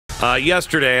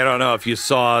Yesterday, I don't know if you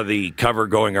saw the cover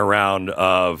going around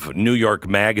of New York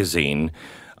Magazine.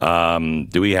 Do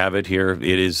we have it here? It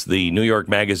is the New York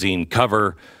Magazine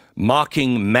cover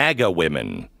mocking MAGA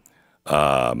women.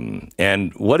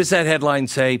 And what does that headline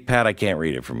say? Pat, I can't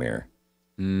read it from here.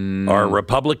 Are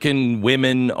Republican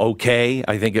women okay?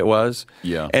 I think it was.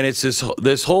 Yeah. And it's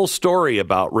this whole story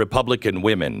about Republican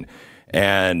women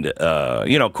and,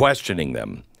 questioning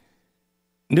them.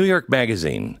 New York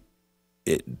Magazine,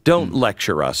 don't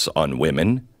lecture us on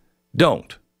women.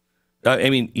 Don't. I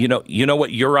mean, you know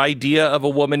what your idea of a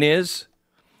woman is?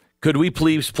 Could we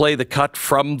please play the cut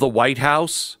from the White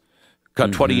House?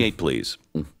 Cut 28, please.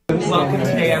 Welcome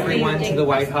today, everyone, to the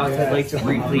White House. I'd like to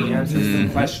briefly answer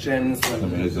some questions.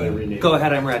 Go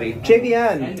ahead, I'm ready.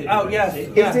 JVN. Oh, yes.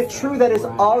 Is it true that is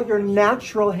all your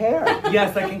natural hair?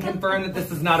 Yes, I can confirm that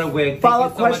this is not a wig.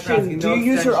 Follow-up question. Do you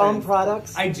use your own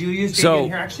products? I do use JVN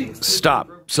hair. Actually, stop.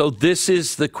 So this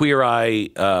is the Queer Eye,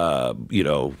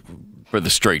 for the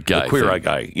straight guy. The Queer Eye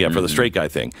guy. Yeah, for the straight guy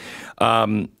thing.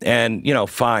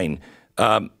 Fine.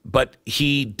 But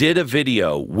he did a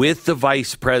video with the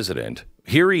vice president.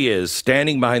 Here he is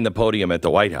standing behind the podium at the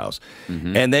White House.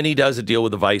 And then he does a deal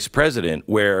with the vice president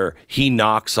where he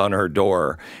knocks on her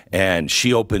door and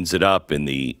she opens it up in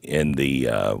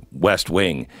the West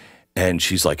Wing. And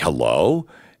she's like, hello?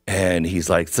 And he's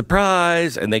like,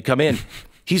 surprise. And they come in.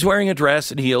 He's wearing a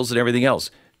dress and heels and everything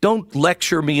else. Don't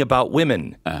lecture me about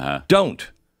women. Don't.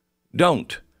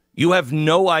 You have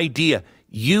no idea.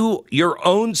 Your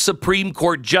own Supreme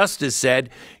Court justice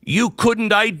said you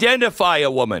couldn't identify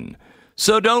a woman.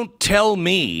 So don't tell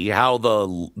me how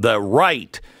the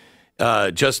right,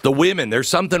 just the women, there's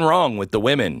something wrong with the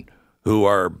women who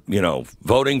are,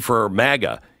 voting for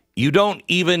MAGA.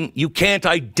 You can't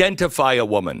identify a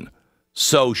woman.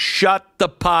 So shut the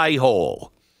pie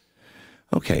hole.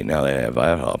 Okay, now that I have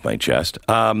that off my chest.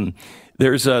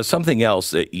 There's something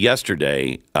else that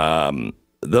yesterday,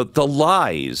 the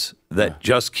lies that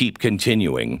just keep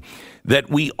continuing, that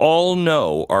we all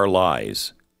know are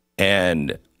lies.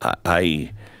 And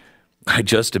I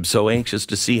just am so anxious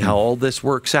to see how all this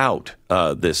works out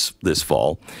this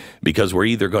fall, because we're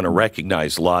either going to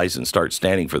recognize lies and start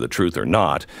standing for the truth or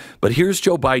not. But here's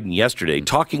Joe Biden yesterday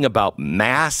talking about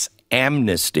mass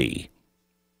amnesty.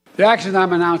 The action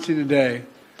I'm announcing today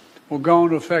will go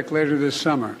into effect later this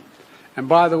summer. And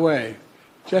by the way,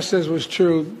 just as was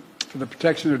true for the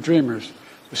protection of dreamers,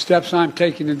 the steps I'm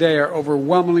taking today are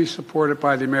overwhelmingly supported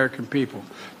by the American people,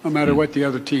 no matter what the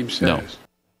other team says.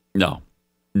 No.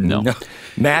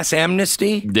 Mass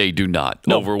amnesty? They do not.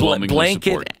 No, overwhelmingly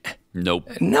blanket. support. Nope.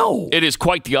 No. It is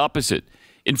quite the opposite.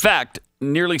 In fact,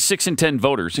 nearly 6 in 10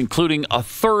 voters, including a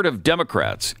third of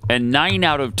Democrats and 9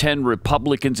 out of 10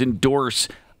 Republicans, endorse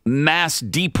mass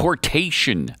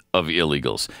deportation of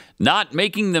illegals, not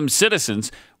making them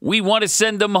citizens. We want to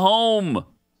send them home.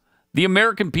 The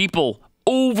American people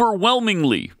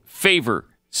overwhelmingly favor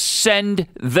send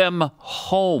them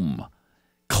home,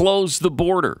 close the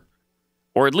border,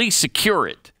 or at least secure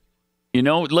it.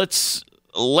 Let's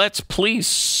please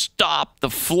stop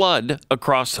the flood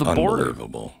across the border.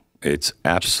 Unbelievable. It's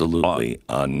absolutely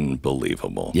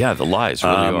unbelievable. Yeah, the lies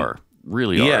really are.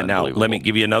 Really are. Yeah, now let me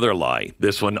give you another lie.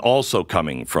 This one also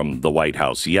coming from the White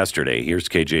House yesterday. Here's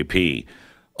KJP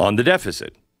on the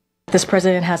deficit. This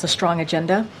president has a strong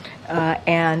agenda,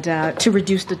 and to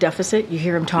reduce the deficit, you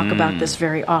hear him talk about this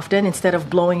very often, instead of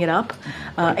blowing it up,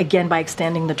 again, by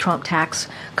extending the Trump tax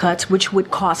cuts, which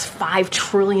would cost $5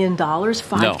 trillion.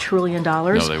 $5 trillion.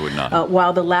 No, they would not.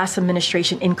 While the last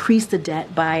administration increased the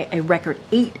debt by a record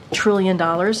 $8 trillion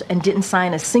and didn't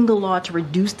sign a single law to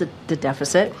reduce the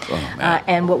deficit.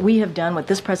 And what we have done, what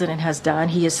this president has done,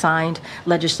 he has signed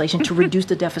legislation to reduce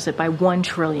the deficit by $1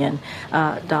 trillion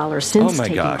since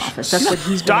taking office. That's what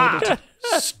he's been able to.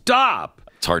 Stop.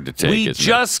 It's hard to take. We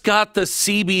just got the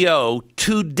CBO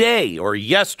today or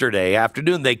yesterday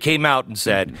afternoon. They came out and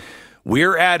said,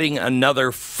 we're adding another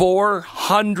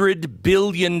 $400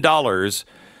 billion to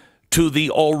the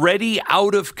already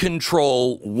out of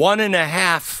control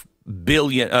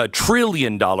 $1.5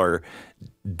 trillion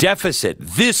deficit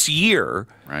this year,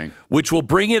 right, which will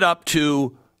bring it up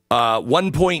to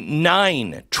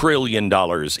 $1.9 trillion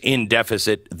in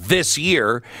deficit this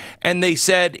year. And they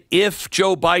said if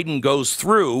Joe Biden goes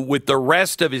through with the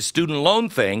rest of his student loan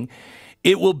thing,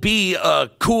 it will be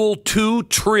a cool $2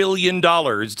 trillion.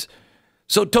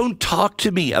 So don't talk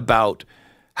to me about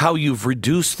how you've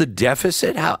reduced the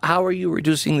deficit. How are you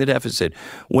reducing the deficit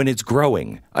when it's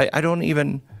growing? I don't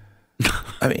even,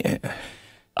 I mean.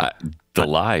 The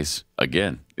lies,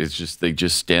 again, it's just, they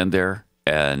just stand there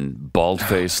and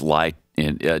bald-faced lie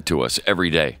to us every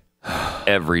day.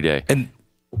 Every day.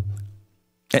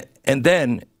 And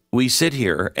then we sit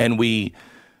here and we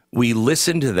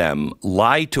listen to them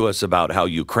lie to us about how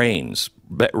Ukraine's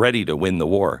ready to win the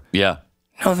war. Yeah.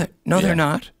 No, they're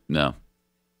not. No.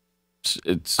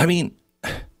 I mean,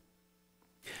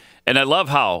 and I love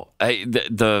how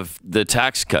the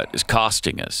tax cut is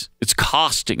costing us. It's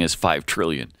costing us $5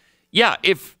 trillion. Yeah,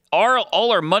 if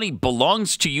all our money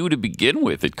belongs to you to begin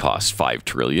with, it costs $5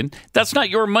 trillion. That's not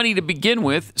your money to begin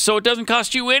with, so it doesn't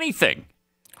cost you anything.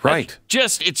 Right.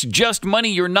 It's just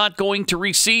money you're not going to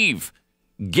receive.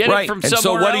 Get it from somewhere else. And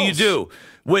so what do you do?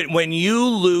 When you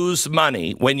lose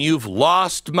money, when you've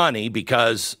lost money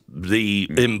because the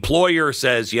employer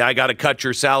says, yeah, I got to cut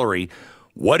your salary,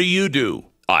 what do?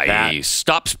 I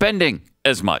stop spending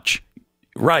as much.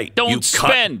 Right. Don't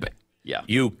spend. Yeah.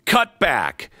 You cut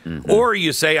back. Or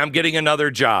you say, I'm getting another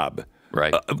job.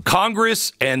 Right.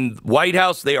 Congress and White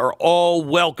House, they are all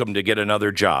welcome to get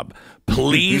another job.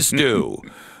 Please do.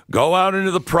 Go out into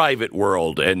the private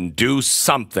world and do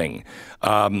something.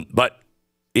 But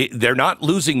they're not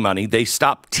losing money. They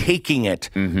stop taking it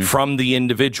from the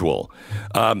individual.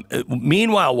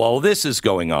 Meanwhile, while this is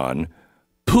going on,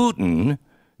 Putin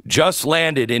just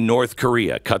landed in North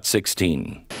Korea, cut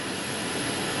 16.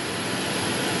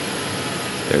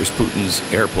 There's Putin's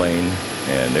airplane,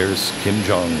 and there's Kim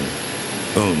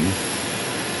Jong-un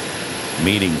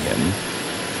meeting him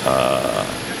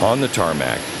on the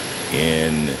tarmac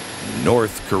in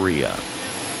North Korea.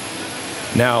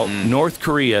 Now, North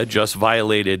Korea just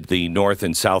violated the North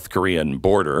and South Korean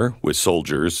border with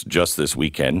soldiers just this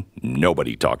weekend.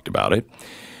 Nobody talked about it.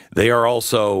 They are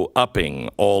also upping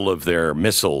all of their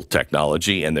missile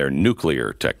technology and their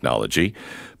nuclear technology.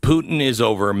 Putin is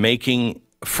over making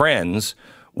friends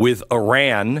with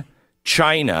Iran,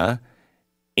 China,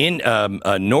 in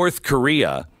North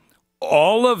Korea,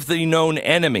 all of the known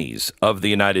enemies of the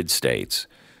United States.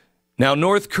 Now,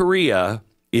 North Korea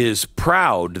is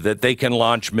proud that they can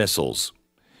launch missiles.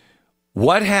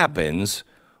 What happens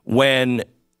when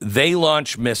they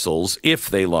launch missiles, if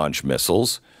they launch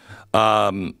missiles,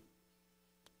 to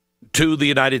the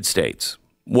United States?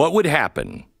 What would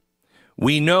happen?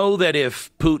 We know that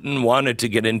if Putin wanted to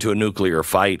get into a nuclear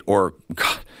fight, or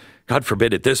God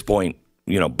forbid at this point,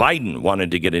 Biden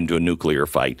wanted to get into a nuclear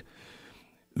fight,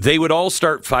 they would all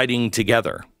start fighting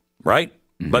together, right?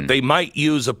 But they might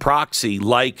use a proxy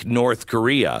like North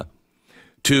Korea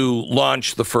to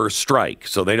launch the first strike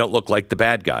so they don't look like the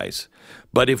bad guys.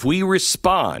 But if we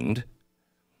respond,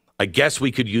 I guess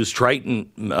we could use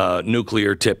Triton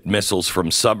nuclear-tipped missiles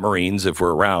from submarines if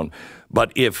we're around.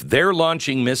 But if they're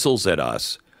launching missiles at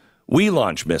us, we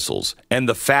launch missiles. And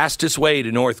the fastest way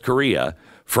to North Korea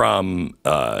from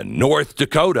North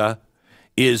Dakota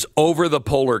is over the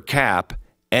polar cap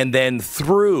and then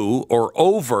through or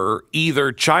over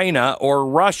either China or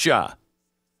Russia.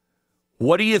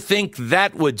 What do you think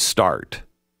that would start?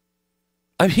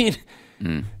 I mean,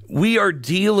 we are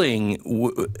dealing,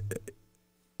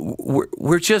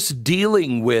 we're just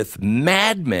dealing with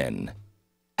madmen,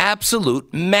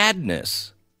 absolute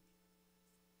madness.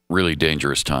 Really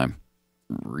dangerous time,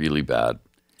 really bad.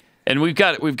 And we've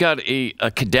got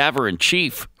a cadaver in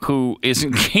chief who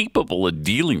isn't capable of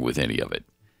dealing with any of it.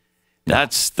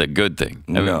 That's the good thing.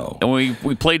 No. And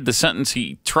we played the sentence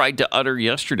he tried to utter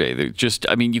yesterday.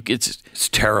 It's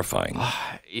terrifying.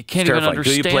 You can't even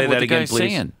understand play what that the again, guy's please?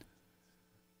 saying.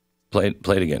 Play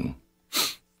it again.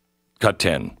 Cut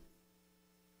 10.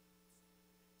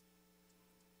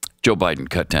 Joe Biden,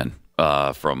 cut 10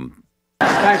 from...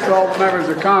 Thanks to all the members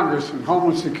of Congress and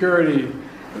Homeland Security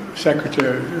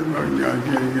Secretary. I'm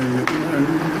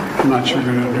not sure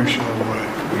you're going to introduce you all the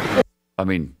way. I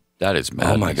mean... That is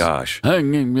madness. Oh, my gosh.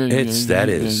 That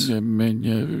is.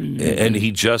 And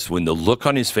he just, when the look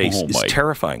on his face is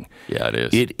terrifying. Yeah, it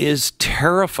is. It is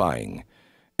terrifying.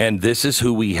 And this is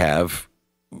who we have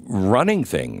running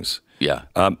things. Yeah.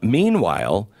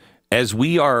 Meanwhile, as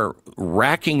we are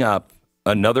racking up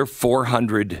another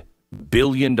 $400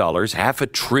 billion,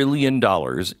 $500 billion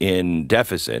in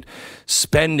deficit,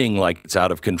 spending like it's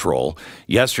out of control.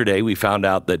 Yesterday, we found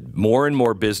out that more and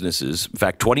more businesses, in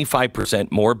fact,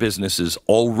 25% more businesses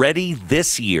already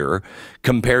this year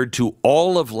compared to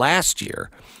all of last year.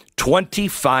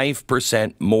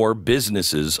 25% more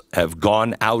businesses have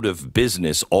gone out of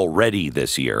business already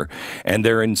this year, and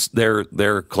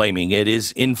they're claiming it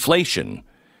is inflation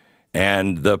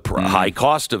and the high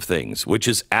cost of things, which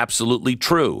is absolutely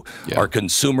true. Yeah. Our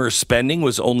consumer spending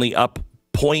was only up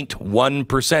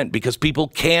 0.1% because people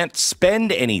can't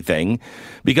spend anything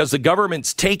because the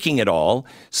government's taking it all,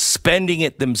 spending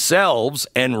it themselves,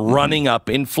 and running up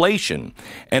inflation.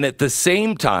 And at the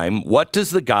same time, what does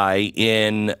the guy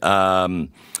in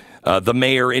the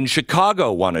mayor in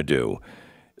Chicago want to do.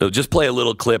 Just play a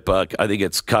little clip. I think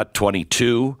it's cut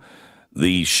 22.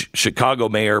 The Chicago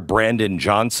mayor, Brandon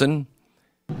Johnson.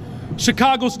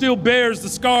 Chicago still bears the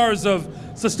scars of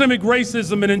systemic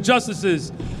racism and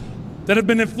injustices that have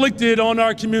been inflicted on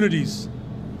our communities.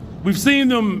 We've seen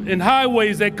them in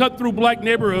highways that cut through black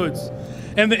neighborhoods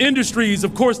and the industries,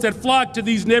 of course, that flock to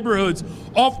these neighborhoods,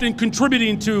 often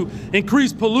contributing to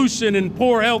increased pollution and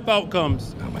poor health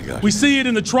outcomes. Oh my gosh. We see it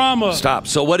in the trauma. Stop.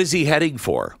 So what is he heading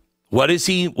for? What is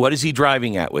he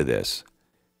driving at with this?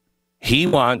 He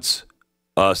wants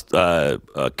a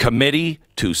committee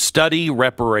to study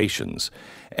reparations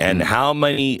and how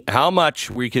much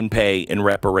we can pay in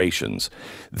reparations.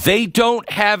 They don't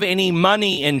have any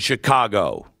money in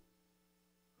Chicago.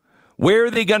 Where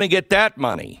are they going to get that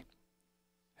money?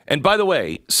 And by the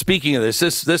way, speaking of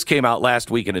this came out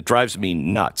last week and it drives me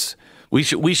nuts. We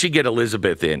should get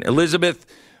Elizabeth in. Elizabeth,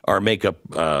 our makeup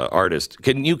artist,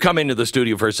 can you come into the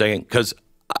studio for a second? Because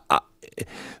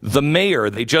the mayor,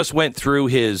 they just went through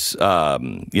his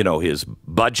his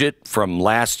budget from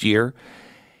last year.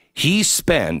 He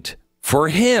spent for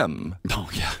him. Oh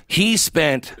yeah. He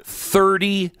spent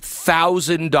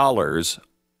 $30,000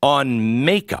 on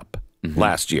makeup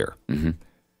last year.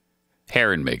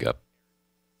 Hair and makeup.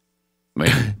 I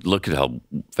mean, look at how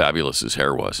fabulous his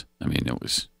hair was. I mean, it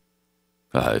was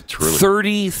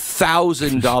truly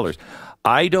 $30,000.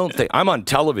 I don't think I'm on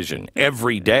television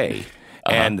every day.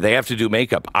 And they have to do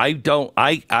makeup. I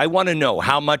want to know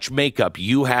how much makeup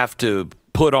you have to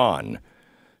put on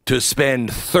to spend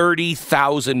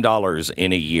 $30,000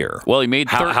 in a year. Well, he made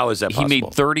how is that possible? He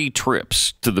made 30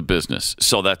 trips to the business,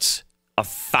 so that's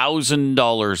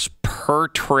 $1,000 per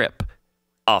trip.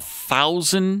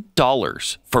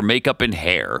 $1,000 for makeup and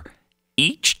hair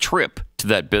each trip to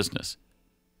that business,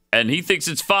 and he thinks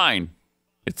it's fine.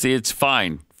 It's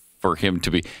fine for him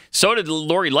to be. So did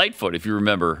Lori Lightfoot, if you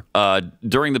remember,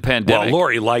 during the pandemic. Well,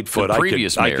 Lori Lightfoot, the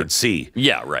previous I mayor. could see.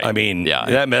 Yeah, right. I mean,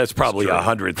 yeah, that's probably a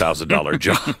 $100,000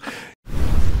 job.